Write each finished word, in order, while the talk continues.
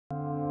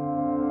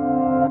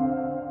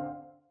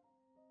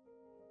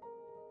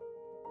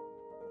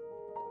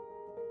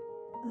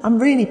I'm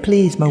really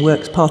pleased my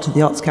work's part of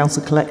the Arts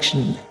Council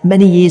collection.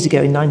 Many years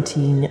ago, in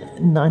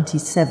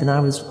 1997, I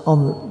was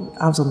on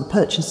the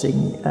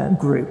purchasing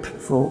group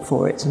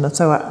for it, and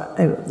so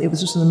it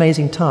was just an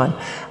amazing time.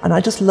 And I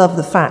just love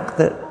the fact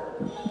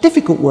that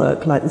difficult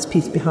work, like this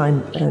piece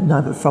behind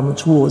Neither From the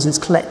Towards, is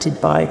collected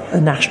by a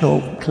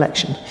national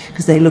collection,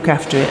 because they look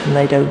after it and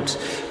they don't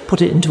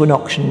put it into an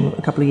auction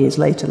a couple of years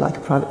later like a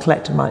private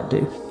collector might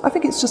do. I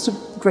think it's just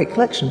a great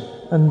collection,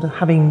 and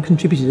having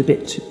contributed a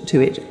bit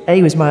to it,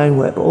 A, with my own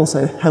work, but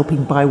also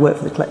helping buy work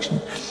for the collection,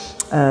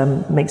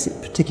 makes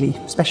it particularly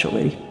special,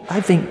 really.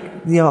 I think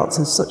the arts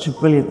is such a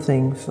brilliant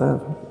thing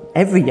for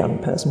every young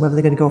person, whether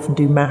they're going to go off and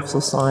do maths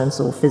or science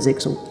or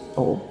physics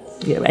or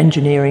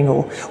engineering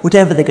or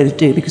whatever they're going to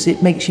do, because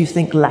it makes you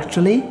think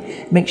laterally,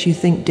 it makes you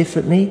think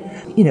differently.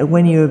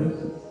 When you're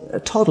a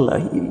toddler,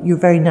 you're a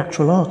very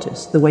natural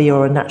artist, the way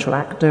you're a natural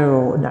actor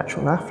or a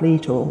natural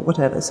athlete or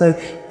whatever. So,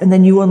 and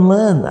then you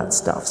unlearn that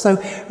stuff.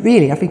 So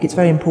really, I think it's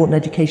very important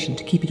education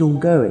to keep it all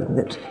going,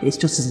 that it's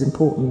just as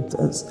important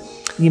as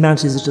the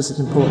humanities is just as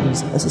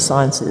important as the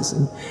sciences.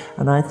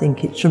 And I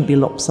think it shouldn't be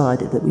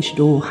lopsided, that we should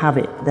all have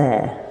it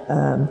there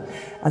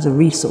as a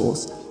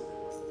resource.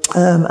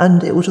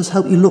 And it will just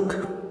help you look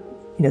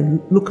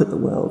at the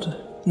world,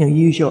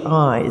 use your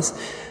eyes,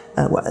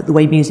 the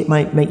way music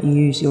might make you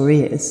use your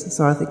ears.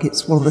 So I think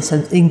it's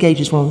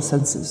engages one of the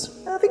senses.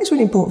 I think it's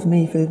really important for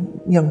me, for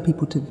young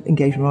people to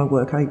engage with my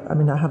work. I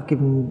have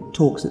given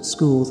talks at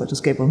schools. I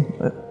just gave one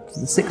to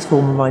the sixth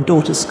form of my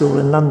daughter's school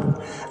in London.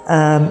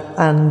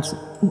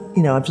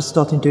 I've just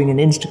started doing an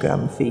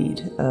Instagram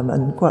feed,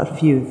 and quite a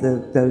few of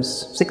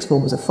those sixth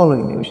formers are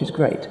following me, which is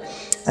great.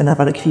 And I've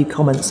had a few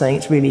comments saying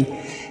it's really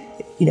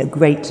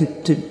great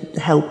to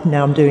help.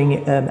 Now I'm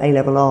doing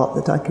A-level art,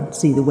 that I can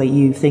see the way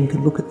you think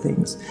and look at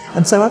things.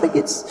 And so I think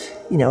it's,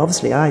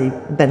 obviously I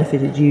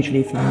benefited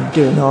hugely from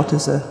doing art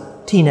as a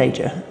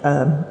teenager.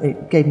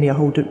 It gave me a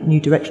whole new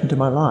direction to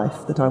my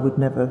life that I would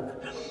never...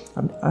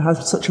 I had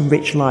such a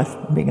rich life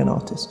being an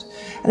artist.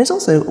 And it's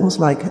also almost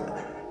like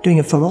doing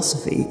a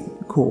philosophy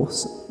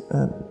course,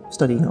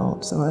 studying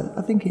art. So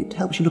I think it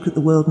helps you look at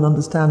the world and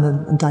understand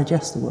and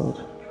digest the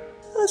world.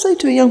 I say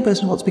to a young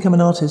person who wants to become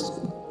an artist,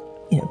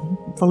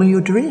 follow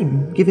your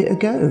dream, give it a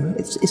go.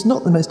 It's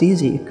not the most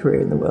easy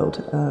career in the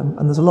world,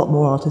 and there's a lot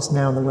more artists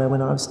now than there were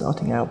when I was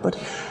starting out. But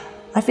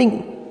I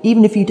think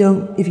even if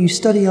you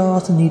study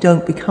art and you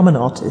don't become an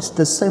artist,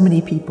 there's so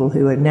many people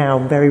who are now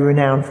very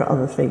renowned for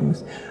other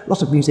things. A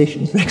lot of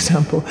musicians, for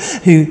example,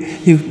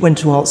 who went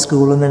to art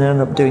school and then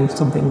ended up doing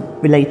something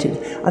related.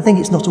 I think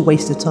it's not a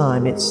waste of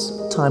time, it's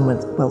time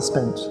well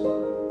spent.